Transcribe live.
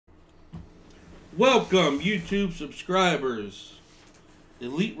Welcome, YouTube subscribers,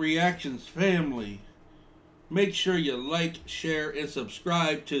 Elite Reactions family. Make sure you like, share, and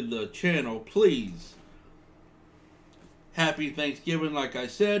subscribe to the channel, please. Happy Thanksgiving, like I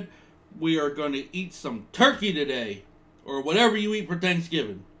said. We are going to eat some turkey today, or whatever you eat for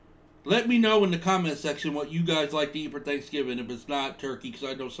Thanksgiving. Let me know in the comment section what you guys like to eat for Thanksgiving if it's not turkey, because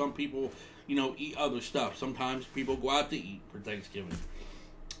I know some people, eat other stuff. Sometimes people go out to eat for Thanksgiving.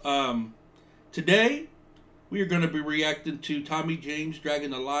 Today, we are going to be reacting to Tommy James,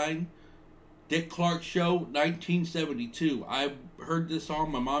 Draggin' the Line, Dick Clark Show, 1972. I've heard this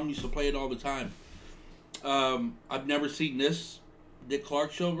song. My mom used to play it all the time. I've never seen this Dick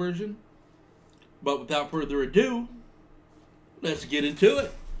Clark Show version. But without further ado, let's get into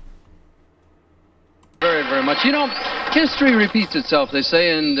it. Very, very much. History repeats itself, they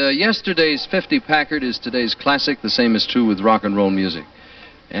say, and yesterday's 50 Packard is today's classic. The same is true with rock and roll music.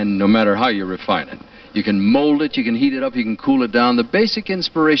 And no matter how you refine it, you can mold it, you can heat it up, you can cool it down. The basic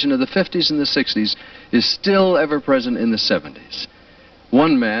inspiration of the 50s and the 60s is still ever present in the 70s.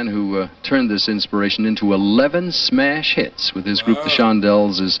 One man who turned this inspiration into 11 smash hits with his group, the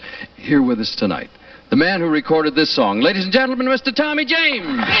Shondells, is here with us tonight. The man who recorded this song, ladies and gentlemen, Mr. Tommy James.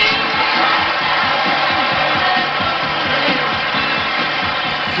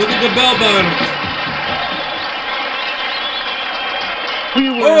 Look at the bell bottoms.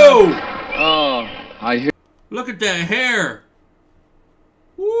 Whoa! Oh, I hear. Look at that hair.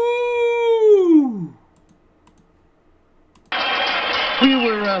 Woo!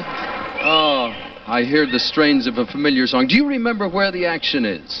 I hear the strains of a familiar song. Do you remember where the action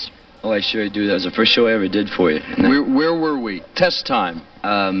is? Oh, I sure do. That was the first show I ever did for you. Where were we? Test time.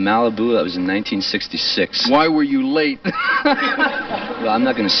 Malibu, that was in 1966. Why were you late? Well, I'm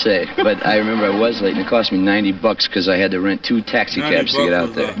not going to say, but I remember I was late, and it cost me $90 because I had to rent 2 taxi cabs to get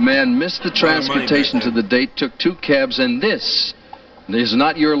out there. Man missed the transportation to the date, took 2 cabs, and this is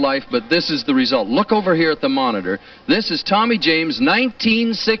not your life, but this is the result. Look over here at the monitor. This is Tommy James,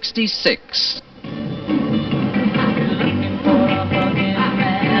 1966.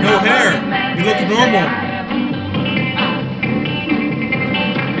 No hair. He looks normal.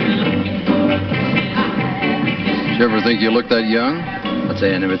 Did you ever think you looked that young? I'll tell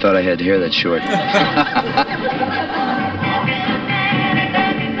you, I never thought I had hair that short.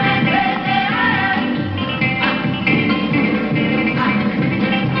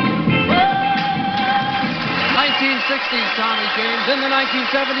 Tommy James. In the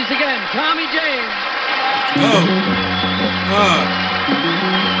 1970s again, Tommy James.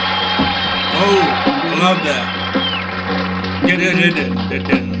 I love that.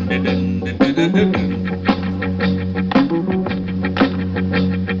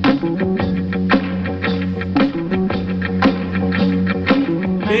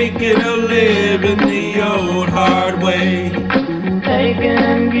 Making a living the old hard way. Taking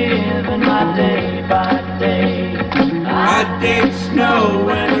and giving my day by day. I did snow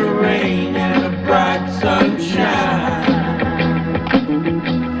and the rain and the bright sunshine.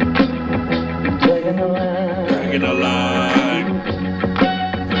 Draggin' the line. Draggin' the line.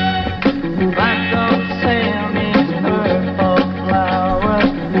 Black dog Sam is purple flowers.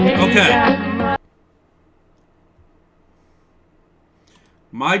 Okay.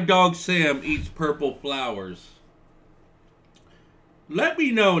 My dog Sam eats purple flowers. Let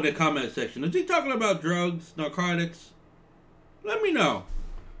me know in the comment section. Is he talking about drugs, narcotics? Let me know.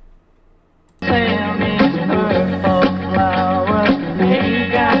 Sam is purple flowers.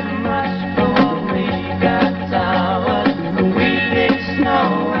 We got mushroom, we got flowers. We get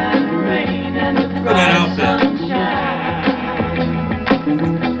snow and rain and the bright sunshine.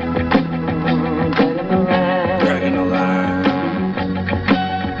 Draggin' the line. Draggin' the line.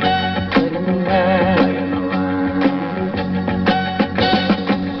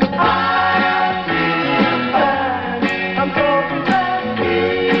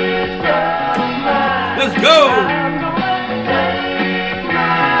 Let's go!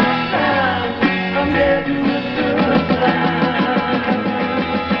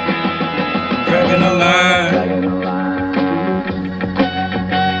 Draggin' the line. Draggin' the line.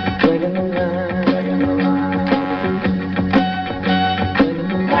 Draggin' the line. Draggin' the line. Draggin' the line.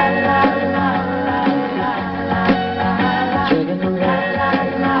 Draggin' the line.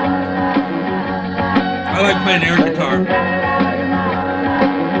 I like playing air guitar.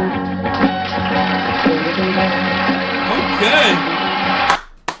 Okay.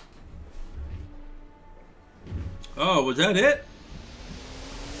 Oh, was that it?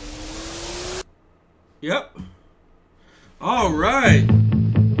 Yep. All right.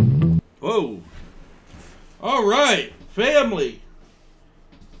 Whoa. All right, family.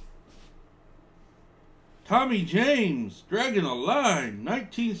 Tommy James, Draggin' a Line,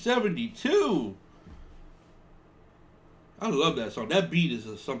 1972. I love that song. That beat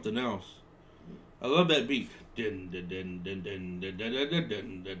is something else. I love that beat.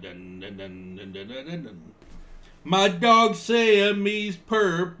 My dog Sammy's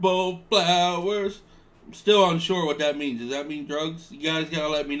purple flowers. I'm still unsure what that means. Does that mean drugs? You guys gotta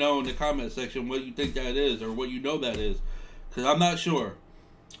let me know in the comment section what you think that is or what you know that is. Because I'm not sure.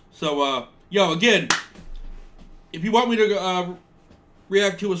 So, yo, again, if you want me to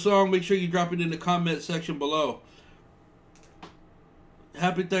react to a song, make sure you drop it in the comment section below.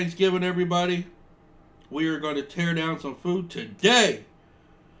 Happy Thanksgiving, everybody. We are going to tear down some food today.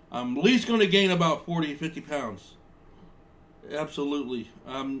 I'm at least going to gain about 40, 50 pounds. Absolutely.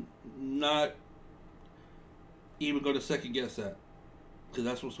 I'm not even going to second guess that. Because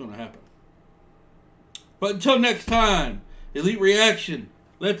that's what's going to happen. But until next time, Elite Reaction.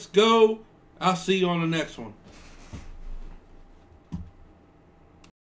 Let's go. I'll see you on the next one.